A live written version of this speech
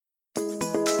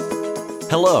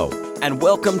Hello, and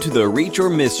welcome to the Reach or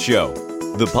Miss Show,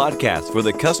 the podcast for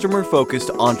the customer-focused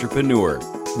entrepreneur,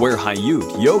 where Hayut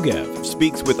Yogev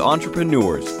speaks with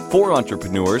entrepreneurs for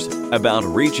entrepreneurs about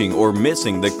reaching or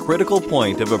missing the critical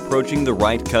point of approaching the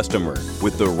right customer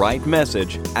with the right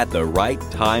message at the right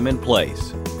time and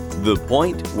place. The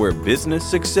point where business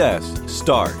success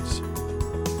starts.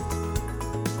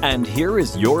 And here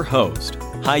is your host,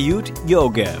 Hayut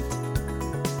Yogev.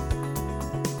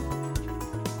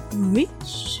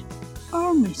 Reach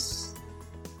or Miss,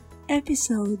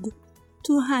 episode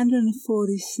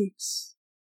 246.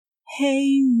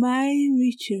 Hey, my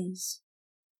Reachers.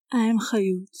 I'm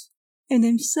Hayut, and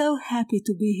I'm so happy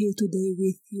to be here today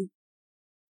with you.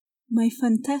 My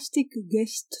fantastic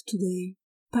guest today,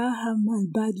 Parham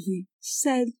Al-Badvi,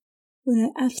 said when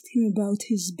I asked him about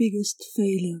his biggest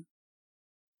failure.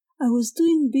 I was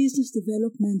doing business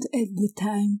development at the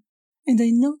time, and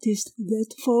I noticed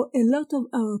that for a lot of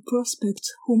our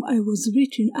prospects whom I was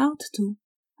reaching out to,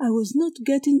 I was not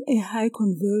getting a high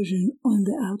conversion on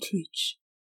the outreach.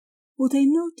 What I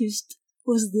noticed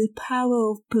was the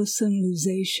power of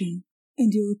personalization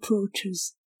and your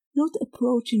approaches, not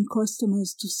approaching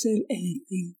customers to sell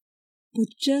anything, but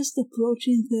just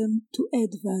approaching them to add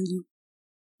value.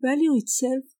 Value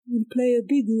itself will play a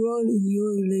big role in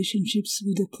your relationships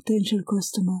with a potential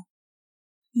customer.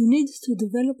 You need to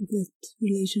develop that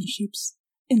relationships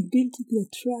and build the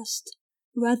trust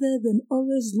rather than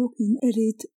always looking at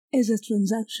it as a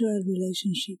transactional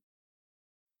relationship.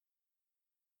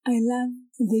 I love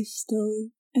this story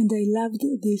and I loved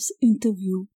this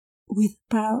interview with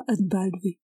Par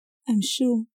Al-Badvi. I'm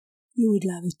sure you would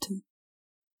love it too.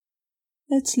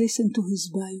 Let's listen to his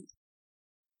bio.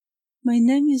 My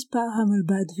name is Parham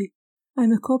Al-Badvi.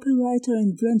 I'm a copywriter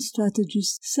and brand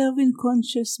strategist serving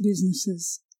conscious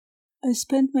businesses. I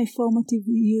spent my formative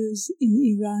years in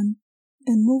Iran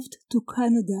and moved to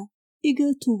Canada,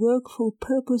 eager to work for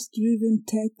purpose-driven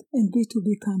tech and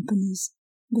B2B companies,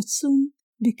 but soon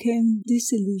became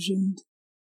disillusioned.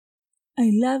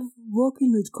 I love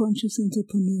working with conscious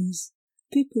entrepreneurs,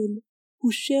 people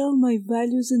who share my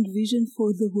values and vision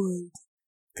for the world,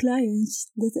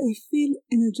 clients that I feel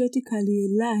energetically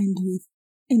aligned with,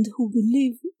 and who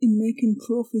believe in making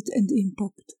profit and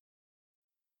impact.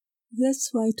 That's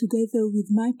why together with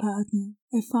my partner,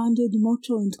 I founded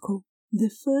Mocho & Co., the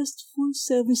first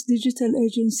full-service digital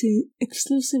agency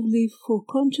exclusively for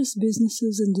conscious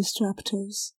businesses and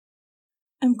disruptors.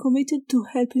 I'm committed to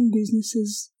helping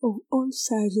businesses of all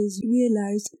sizes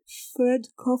realize Fred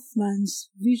Kaufman's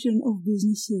vision of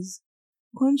businesses,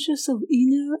 conscious of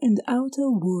inner and outer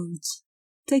worlds,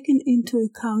 taking into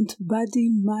account body,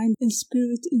 mind, and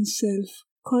spirit in self,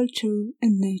 culture,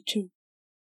 and nature.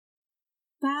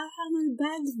 Parham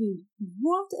Al-Badvi,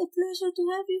 what a pleasure to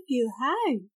have you here.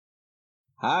 Hi.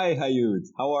 Hi, Hayut.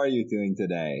 How are you doing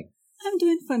today? I'm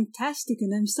doing fantastic,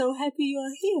 and I'm so happy you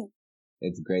are here.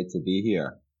 It's great to be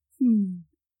here.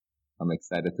 I'm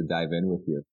excited to dive in with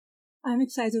you. I'm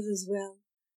excited as well.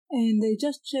 And I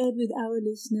just shared with our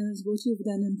listeners what you've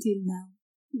done until now.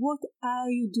 What are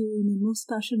you doing and most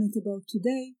passionate about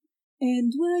today?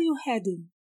 And where are you heading?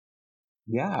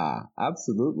 Yeah,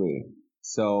 absolutely.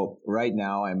 So right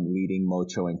now I'm leading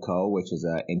Mocho & Co., which is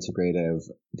an integrative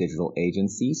digital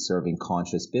agency serving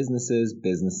conscious businesses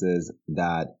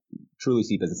that truly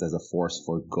see business as a force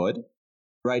for good.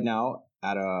 Right now,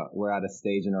 we're at a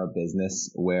stage in our business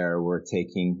where we're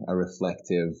taking a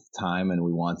reflective time and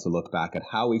we want to look back at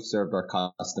how we've served our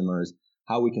customers,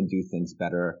 how we can do things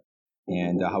better,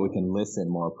 and how we can listen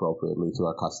more appropriately to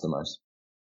our customers.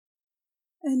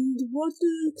 And what do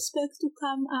you expect to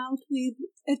come out with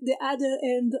at the other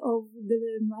end of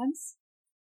the month?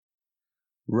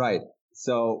 Right.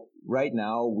 So right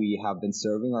now we have been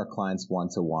serving our clients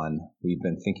one-to-one. We've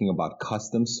been thinking about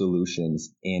custom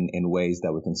solutions in ways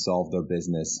that we can solve their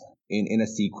business in a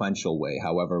sequential way.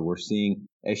 However, we're seeing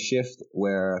a shift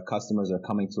where customers are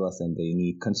coming to us and they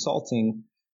need consulting.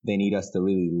 They need us to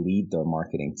really lead their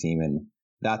marketing team. And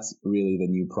that's really the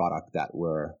new product that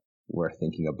we're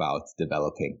thinking about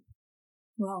developing.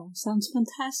 Wow, sounds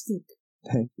fantastic.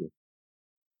 Thank you.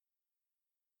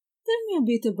 Tell me a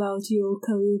bit about your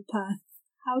career path.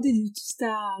 How did you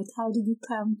start? How did you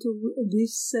come to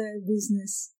this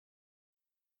business?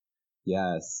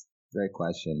 Yes, great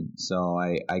question. So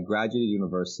I graduated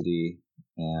university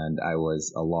and I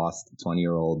was a lost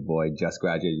 20-year-old boy, just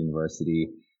graduated university,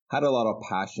 had a lot of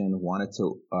passion, wanted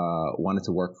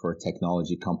to work for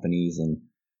technology companies. And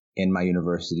in my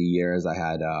university years, I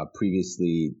had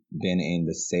previously been in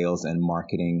the sales and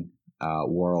marketing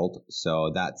world.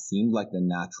 So that seemed like the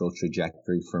natural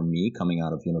trajectory for me coming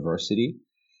out of university.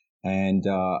 And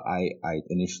I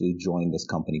initially joined this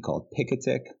company called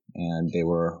Picketic, and they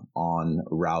were on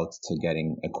route to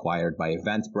getting acquired by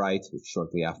Eventbrite, which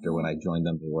shortly after when I joined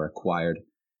them, they were acquired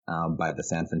by the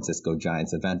San Francisco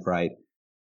Giants Eventbrite.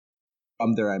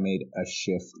 From there, I made a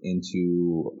shift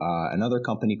into another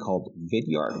company called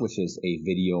Vidyard, which is a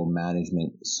video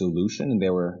management solution. And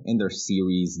they were in their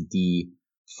Series D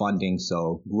funding,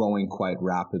 so growing quite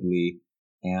rapidly.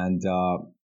 And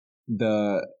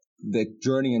the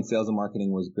journey in sales and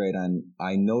marketing was great. And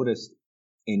I noticed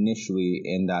initially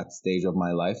in that stage of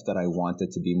my life that I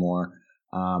wanted to be more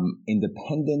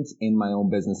independent in my own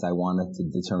business. I wanted to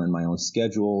determine my own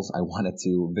schedules. I wanted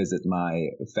to visit my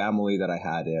family that I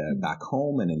had back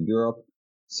home and in Europe.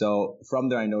 So from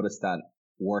there, I noticed that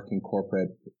work in corporate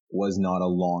was not a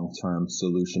long-term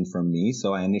solution for me.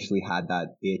 So I initially had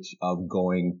that itch of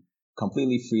going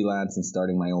completely freelance and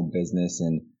starting my own business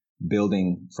and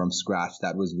building from scratch.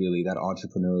 That was really, that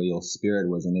entrepreneurial spirit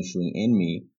was initially in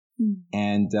me.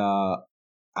 And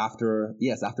after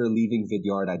leaving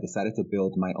Vidyard, I decided to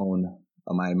build my own,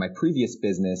 my previous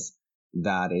business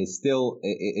that is still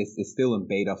in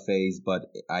beta phase. But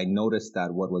I noticed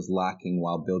that what was lacking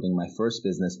while building my first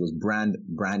business was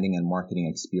branding and marketing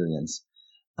experience.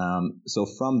 So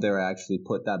from there, I actually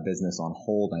put that business on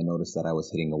hold. I noticed that I was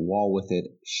hitting a wall with it,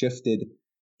 shifted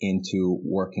into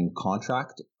working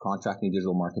contracting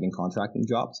digital marketing contracting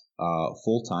jobs,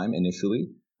 full time initially.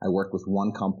 I worked with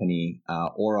one company,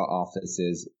 Aura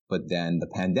Offices, but then the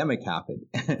pandemic happened.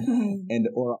 And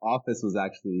Aura Office was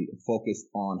actually focused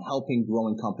on helping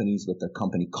growing companies with their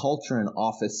company culture and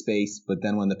office space. But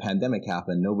then when the pandemic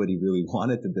happened, nobody really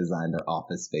wanted to design their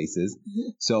office spaces.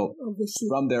 So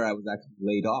from there, I was actually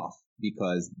laid off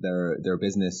because their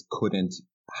business couldn't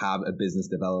have a business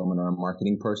development or a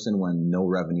marketing person when no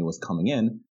revenue was coming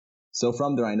in. So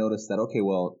from there, I noticed that, okay,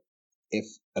 well, if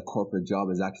a corporate job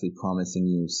is actually promising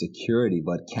you security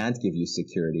but can't give you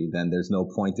security, then there's no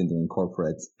point in doing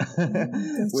corporate, which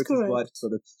correct. Is what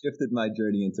sort of shifted my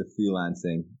journey into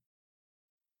freelancing.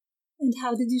 And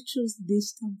how did you choose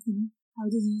this company? How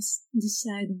did you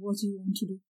decide what you want to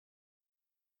do?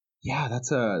 Yeah,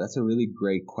 that's a really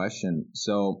great question.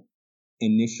 So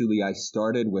initially I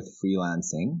started with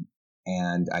freelancing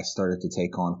and I started to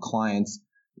take on clients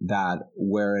that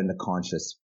were in the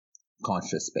conscious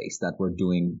space, that were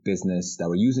doing business, that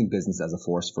were using business as a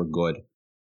force for good.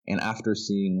 And after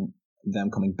seeing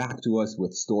them coming back to us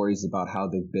with stories about how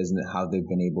they've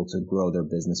been able to grow their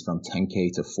business from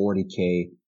 10K to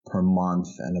 40K per month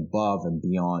and above and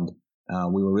beyond,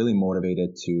 we were really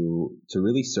motivated to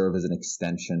really serve as an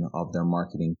extension of their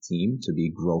marketing team, to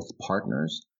be growth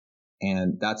partners.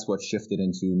 And that's what shifted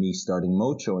into me starting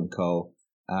Mocho & Co.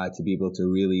 To be able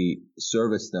to really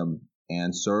service them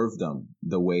and serve them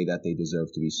the way that they deserve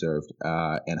to be served,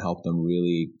 and help them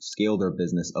really scale their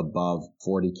business above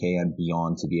 40K and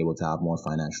beyond to be able to have more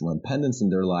financial independence in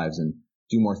their lives and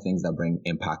do more things that bring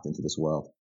impact into this world.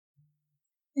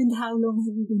 And how long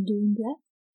have you been doing that?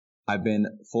 I've been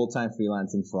full-time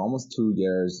freelancing for almost 2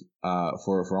 years,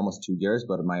 for almost 2 years,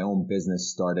 but my own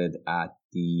business started at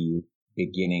the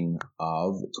beginning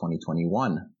of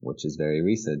 2021, which is very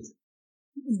recent.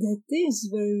 That is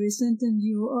very recent, and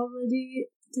you already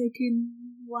taken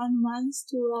 1 month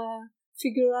to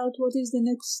figure out what is the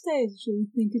next stage. I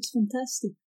think it's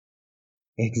fantastic.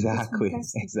 Exactly.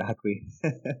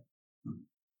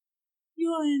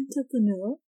 You're an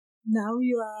entrepreneur. Now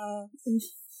you are a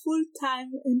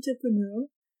full-time entrepreneur.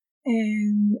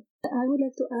 And I would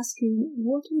like to ask you,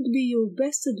 what would be your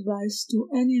best advice to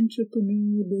any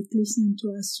entrepreneur that's listening to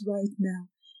us right now?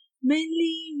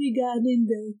 Mainly regarding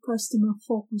the customer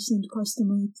focus and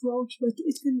customer approach, but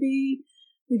it can be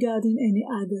regarding any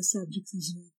other subjects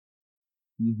as well.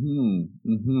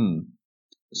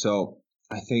 So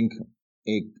I think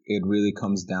it really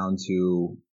comes down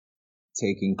to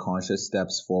taking conscious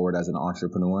steps forward as an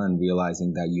entrepreneur and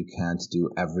realizing that you can't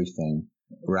do everything.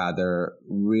 Rather,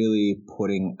 really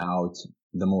putting out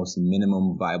the most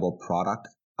minimum viable product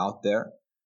out there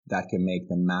that can make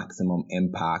the maximum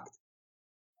impact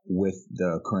with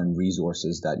the current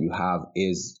resources that you have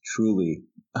is truly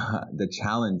the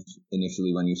challenge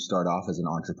initially when you start off as an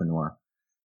entrepreneur.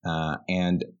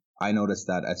 And I noticed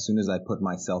that as soon as I put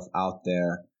myself out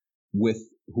there with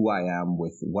who I am,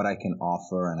 with what I can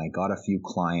offer, and I got a few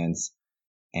clients,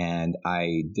 and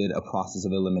I did a process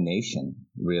of elimination,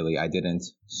 really. I didn't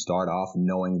start off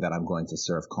knowing that I'm going to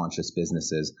serve conscious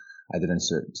businesses. I didn't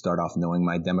start off knowing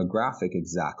my demographic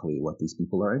exactly, what these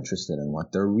people are interested in,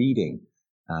 what they're reading.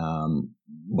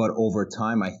 But over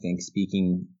time, I think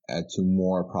speaking to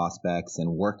more prospects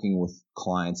and working with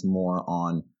clients more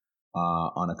on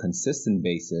on a consistent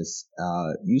basis,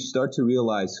 you start to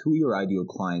realize who your ideal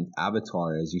client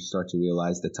avatar is. You start to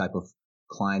realize the type of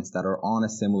clients that are on a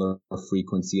similar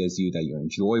frequency as you, that you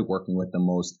enjoy working with the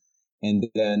most. And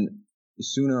then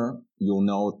sooner you'll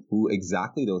know who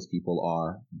exactly those people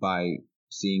are by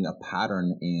seeing a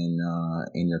pattern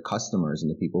in your customers and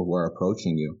the people who are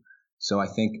approaching you. So I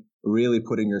think really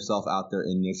putting yourself out there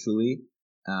initially,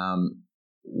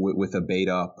 with a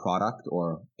beta product,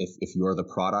 or if you're the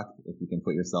product, if you can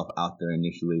put yourself out there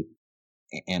initially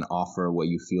and offer what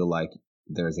you feel like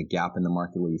there's a gap in the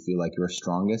market where you feel like you're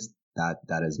strongest,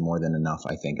 that is more than enough,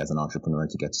 I think, as an entrepreneur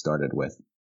to get started with.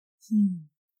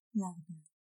 Love that.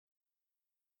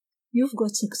 You've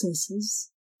got successes.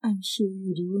 I'm sure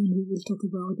you do, and we will talk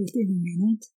about it in a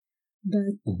minute.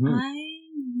 But I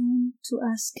want to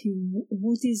ask you,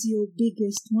 what is your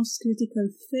biggest, most critical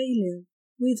failure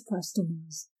with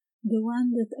customers? The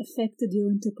one that affected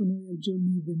your entrepreneurial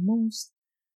journey the most,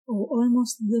 or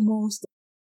almost the most?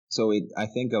 So I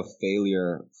think a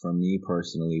failure for me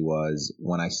personally was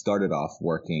when I started off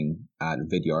working at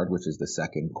Vidyard, which is the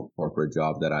second corporate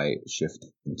job that I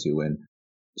shifted into. And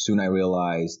soon I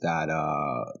realized that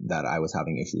I was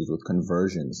having issues with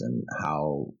conversions and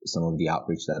how some of the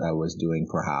outreach that I was doing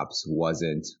perhaps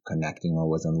wasn't connecting or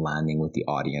wasn't landing with the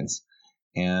audience.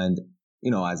 And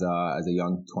as a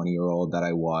young 20-year-old that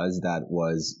I was, that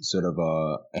was sort of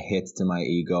a hit to my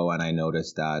ego. And I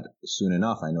noticed that soon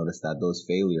enough, those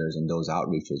failures and those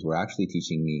outreaches were actually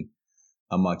teaching me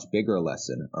a much bigger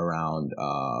lesson around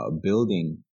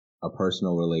building a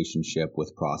personal relationship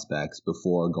with prospects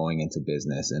before going into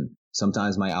business. And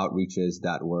sometimes my outreaches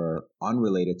that were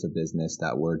unrelated to business,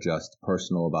 that were just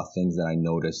personal about things that I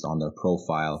noticed on their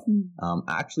profile,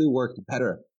 actually worked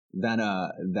better than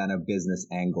a business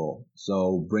angle.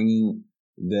 So bringing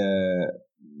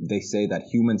they say that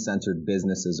human-centered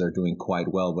businesses are doing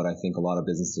quite well, but I think a lot of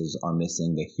businesses are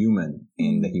missing the human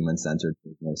in the human-centered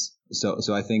business.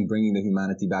 So I think bringing the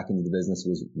humanity back into the business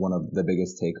was one of the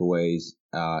biggest takeaways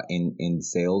in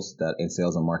sales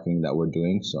and marketing that we're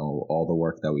doing. So all the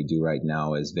work that we do right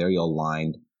now is very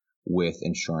aligned with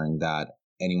ensuring that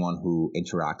anyone who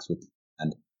interacts with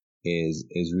and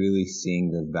is really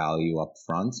seeing the value up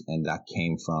front, and that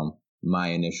came from my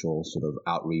initial sort of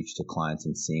outreach to clients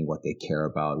and seeing what they care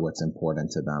about, what's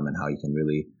important to them, and how you can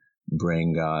really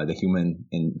bring the human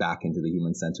back into the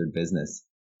human-centered business.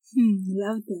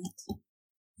 Love that.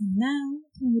 And now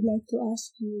I would like to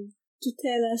ask you to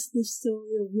tell us the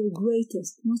story of your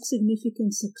greatest, most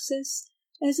significant success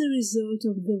as a result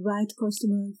of the right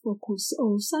customer focus,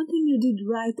 or something you did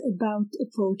right about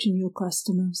approaching your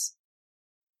customers.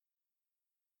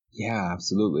 Yeah,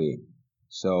 absolutely.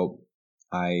 So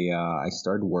I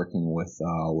started working with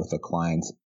a client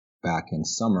back in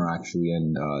summer, actually,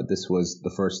 and this was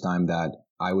the first time that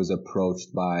I was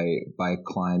approached by a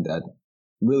client that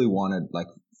really wanted, like,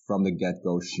 from the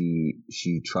get-go,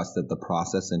 she trusted the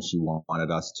process, and she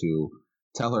wanted us to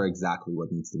tell her exactly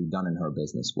what needs to be done in her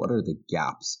business. What are the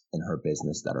gaps in her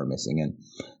business that are missing? And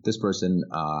this person,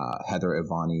 Heather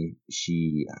Ivani,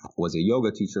 she was a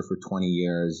yoga teacher for 20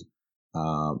 years.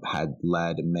 Had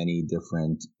led many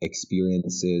different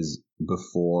experiences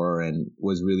before and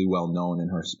was really well known in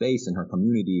her space, in her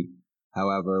community.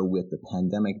 However, with the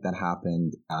pandemic that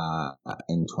happened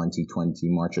in 2020,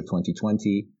 March of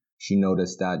 2020, she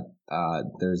noticed that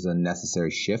there's a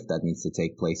necessary shift that needs to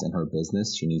take place in her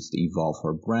business. She needs to evolve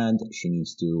her brand. She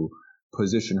needs to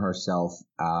position herself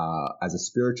as a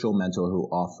spiritual mentor who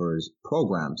offers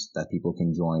programs that people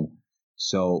can join.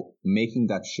 So making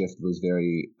that shift was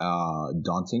very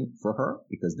daunting for her,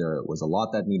 because there was a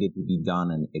lot that needed to be done,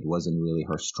 and it wasn't really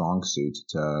her strong suit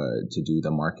to do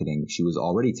the marketing. She was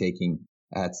already taking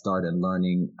a head start and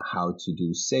learning how to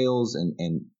do sales,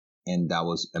 and that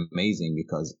was amazing,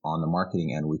 because on the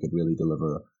marketing end we could really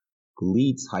deliver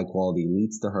leads, high quality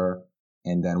leads to her,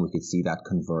 and then we could see that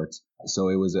convert. So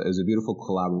it was a beautiful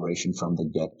collaboration from the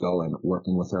get-go, and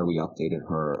working with her, we updated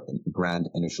her brand.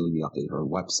 Initially, we updated her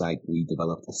website. We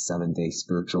developed a 7-day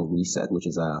spiritual reset, which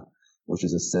is a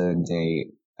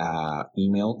 7-day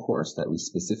email course that we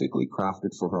specifically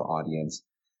crafted for her audience.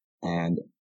 And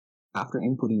after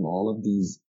inputting all of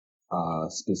these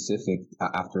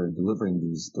after delivering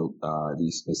these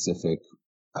specific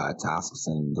tasks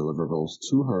and deliverables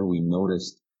to her, we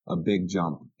noticed a big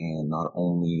jump in not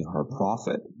only her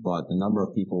profit, but the number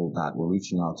of people that were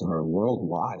reaching out to her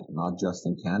worldwide, not just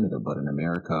in Canada, but in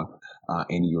America,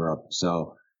 in Europe.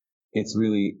 So it's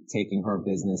really taking her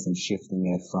business and shifting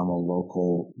it from a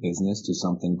local business to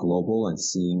something global, and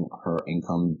seeing her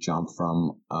income jump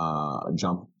to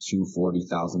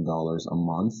 $40,000 a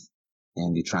month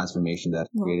and the transformation that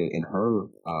created in her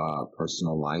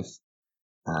personal life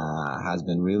has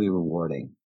been really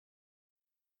rewarding.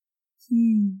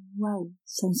 Wow,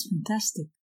 sounds fantastic.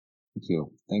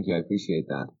 Thank you. I appreciate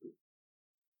that.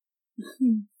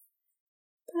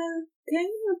 Can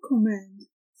you recommend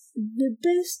the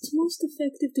best, most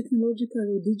effective technological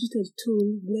or digital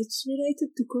tool that's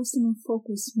related to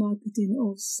customer-focused marketing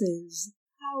or sales?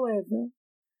 However,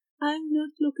 I'm not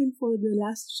looking for the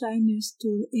last shiniest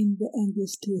tool in the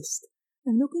endless list.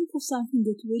 I'm looking for something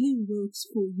that really works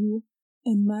for you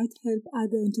and might help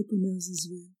other entrepreneurs as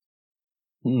well.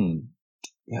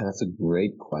 Yeah, that's a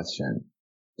great question.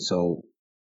 So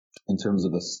in terms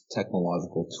of a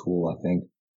technological tool, I think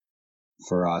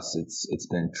for us, it's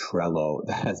been Trello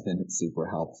that has been super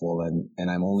helpful. And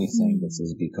I'm only saying this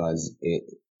is because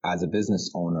as a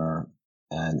business owner,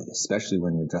 and especially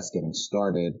when you're just getting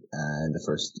started and the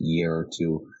first year or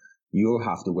two, you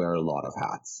have to wear a lot of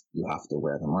hats. You have to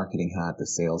wear the marketing hat, the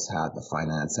sales hat, the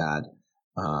finance hat.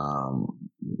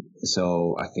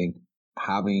 So I think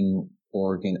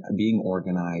being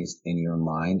organized in your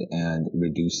mind and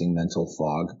reducing mental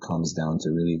fog comes down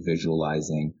to really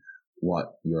visualizing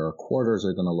what your quarters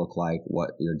are going to look like,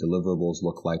 what your deliverables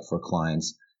look like for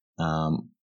clients.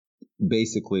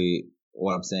 Basically,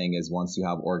 what I'm saying is once you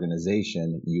have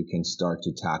organization, you can start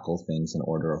to tackle things in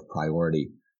order of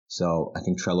priority. So I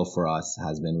think Trello for us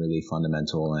has been really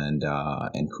fundamental and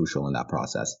crucial in that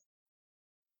process.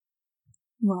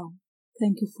 Wow.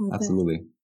 Thank you for that. Absolutely.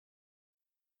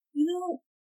 You know,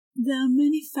 there are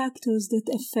many factors that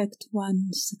affect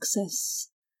one's success.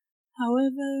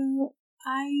 However,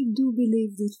 I do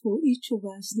believe that for each of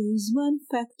us, there is one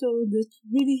factor that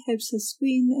really helps us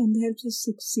win and helps us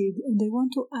succeed. And I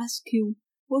want to ask you,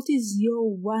 what is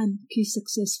your one key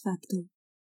success factor?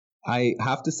 I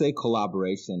have to say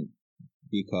collaboration,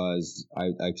 because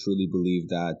I truly believe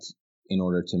that in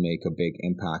order to make a big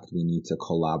impact, we need to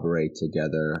collaborate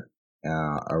together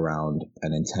around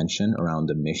an intention,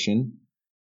 around a mission.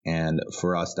 And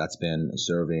for us, that's been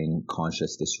serving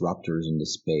conscious disruptors in the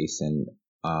space. And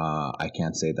I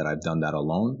can't say that I've done that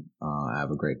alone. I have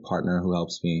a great partner who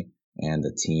helps me and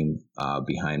the team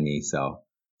behind me. So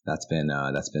that's been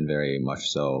very much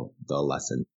so the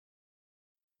lesson.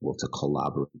 Able to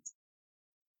collaborate.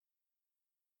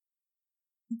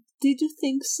 Did you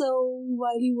think so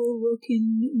while you were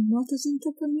working not as an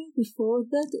entrepreneur before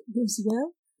that as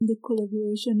well? The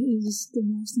collaboration is the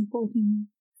most important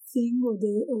thing or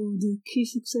the key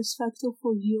success factor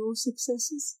for your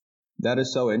successes? That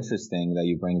is so interesting that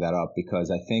you bring that up, because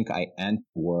I think I enter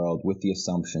the world with the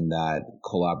assumption that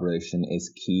collaboration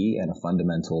is key and a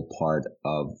fundamental part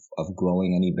of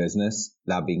growing any business.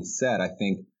 That being said, I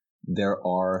think there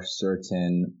are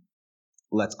certain,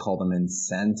 let's call them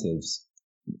incentives,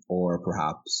 or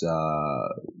perhaps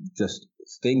just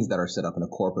things that are set up in a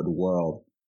corporate world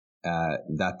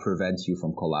that prevent you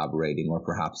from collaborating, or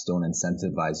perhaps don't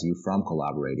incentivize you from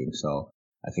collaborating. So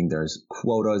I think there's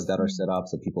quotas that are set up,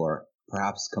 so people are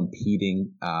perhaps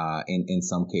competing in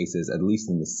some cases, at least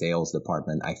in the sales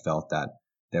department. I felt that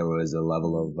there was a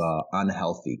level of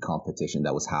unhealthy competition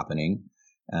that was happening.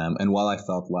 And while I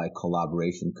felt like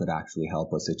collaboration could actually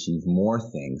help us achieve more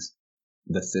things,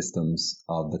 the systems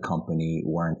of the company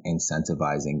weren't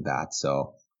incentivizing that.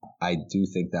 So I do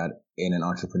think that in an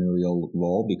entrepreneurial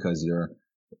role, because you're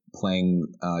playing,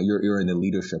 you're in a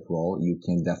leadership role, you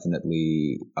can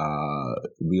definitely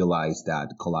realize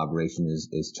that collaboration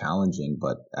is challenging,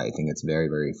 but I think it's very,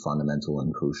 very fundamental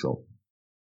and crucial.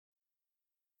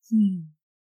 So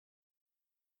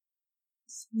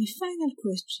my final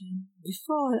question,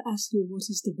 before I ask you what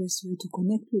is the best way to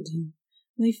connect with you,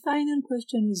 my final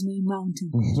question is my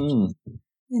mountain question.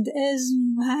 And as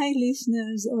my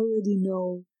listeners already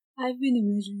know, I've been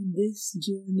imagining this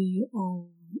journey of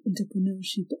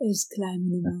entrepreneurship as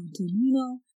climbing a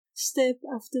mountain, step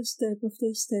after step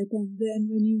after step. And then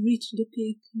when you reach the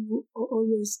peak, you are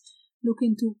always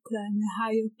looking to climb a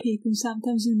higher peak. And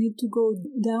sometimes you need to go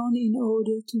down in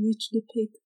order to reach the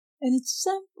peak. And at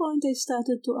some point I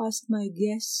started to ask my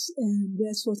guests, and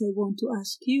that's what I want to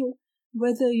ask you,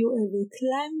 whether you ever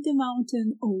climbed a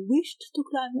mountain or wished to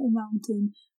climb a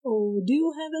mountain, or do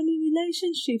you have any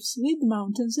relationships with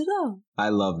mountains at all? I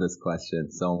love this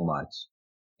question so much.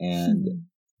 And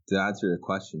to answer your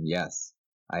question, yes,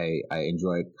 I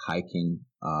enjoy hiking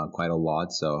quite a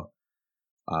lot. So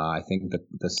I think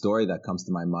the story that comes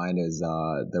to my mind is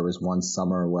there was one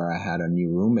summer where I had a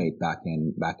new roommate back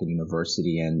in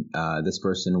university, and this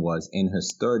person was in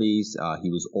his 30s.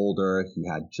 He was older. He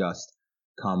had just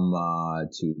come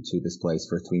to this place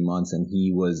for 3 months, and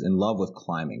he was in love with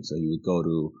climbing. So he would go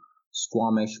to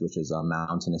Squamish, which is a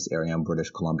mountainous area in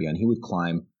British Columbia, and he would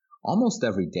climb almost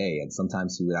every day. And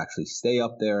sometimes he would actually stay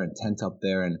up there and tent up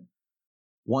there. And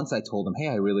once I told him, hey,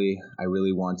 I really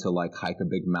want to like hike a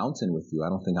big mountain with you. I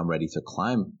don't think I'm ready to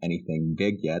climb anything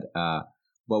big yet.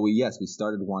 But we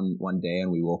started one day,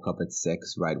 and we woke up at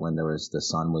 6 right when the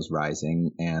sun was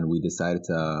rising, and we decided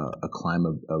to climb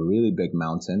a really big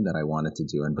mountain that I wanted to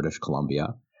do in British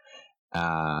Columbia.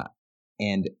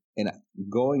 And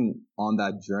going on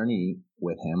that journey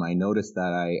with him, I noticed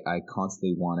that I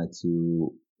constantly wanted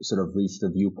to sort of reach the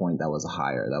viewpoint that was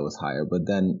higher. But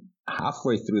then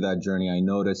halfway through that journey, I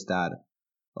noticed that,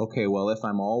 okay, well, if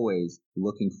I'm always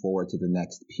looking forward to the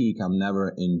next peak, I'm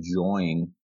never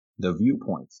enjoying the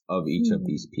viewpoints of each of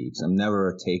these peaks. I'm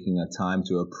never taking a time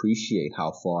to appreciate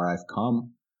how far I've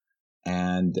come.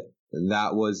 And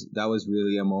that was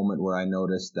really a moment where I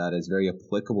noticed that is very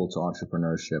applicable to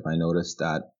entrepreneurship. I noticed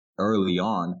that early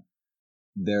on,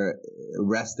 their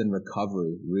rest and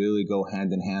recovery really go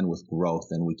hand in hand with growth.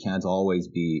 And we can't always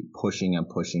be pushing and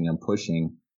pushing and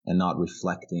pushing and not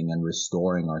reflecting and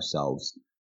restoring ourselves.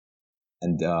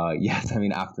 And yes, I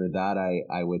mean, after that,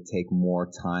 I would take more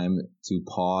time to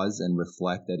pause and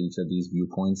reflect at each of these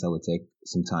viewpoints. I would take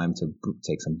some time to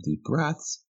take some deep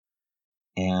breaths.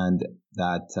 And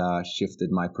that shifted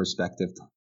my perspective to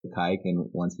the hike. And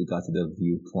once we got to the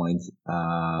viewpoint,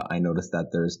 I noticed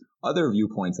that there's other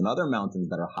viewpoints and other mountains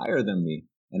that are higher than me.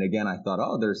 And again, I thought,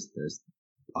 oh, there's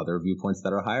other viewpoints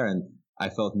that are higher. And I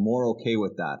felt more okay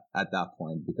with that at that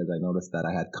point, because I noticed that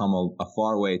I had come a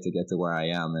far way to get to where I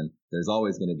am, and there's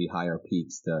always going to be higher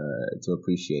peaks to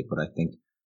appreciate. But I think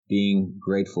being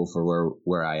grateful for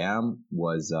where I am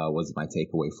was my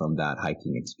takeaway from that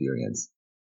hiking experience.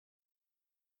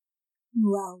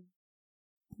 Wow,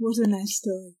 what a nice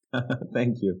story!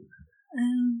 Thank you.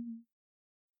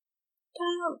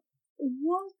 Tal,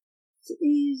 what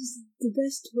is the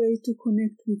best way to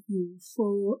connect with you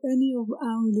for any of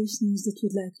our listeners that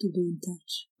would like to be in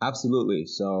touch? Absolutely.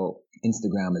 So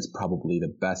Instagram is probably the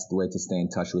best way to stay in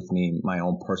touch with me. My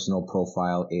own personal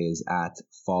profile is at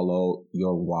Follow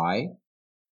Your Why.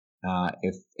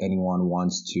 If anyone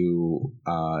wants to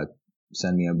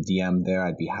send me a DM there,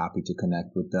 I'd be happy to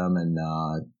connect with them and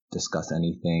discuss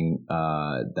anything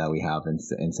that we have in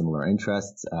similar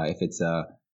interests. If it's a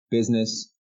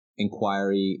business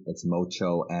inquiry, it's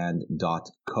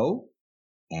mochoand.co,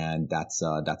 and that's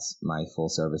my full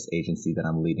service agency that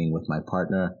I'm leading with my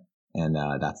partner, and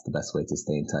that's the best way to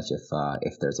stay in touch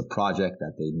if there's a project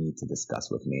that they need to discuss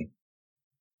with me.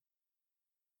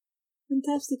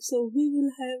 Fantastic. So we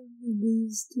will have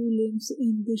these two links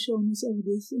in the show notes of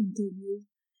this interview.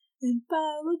 And Pa,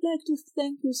 I would like to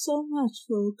thank you so much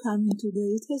for coming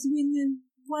today. It has been a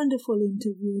wonderful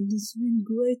interview, and it's been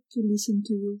great to listen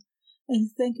to you.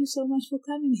 And thank you so much for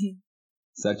coming here.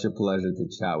 Such a pleasure to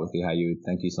chat with you, Hayut.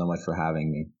 Thank you so much for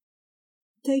having me.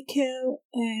 Take care,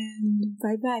 and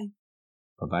bye-bye.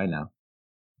 Bye-bye now.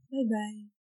 Bye-bye.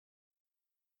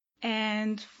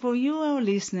 And for you, our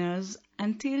listeners,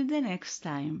 until the next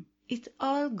time, it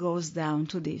all goes down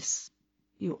to this.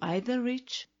 You either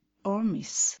reach or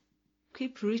miss.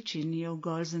 Keep reaching your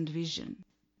goals and vision.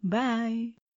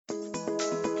 Bye.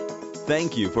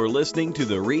 Thank you for listening to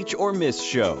the Reach or Miss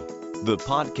Show, the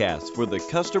podcast for the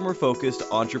customer-focused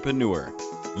entrepreneur.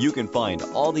 You can find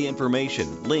all the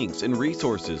information, links, and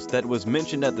resources that was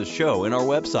mentioned at the show in our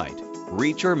website,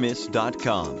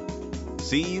 reachormiss.com.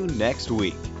 See you next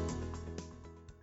week.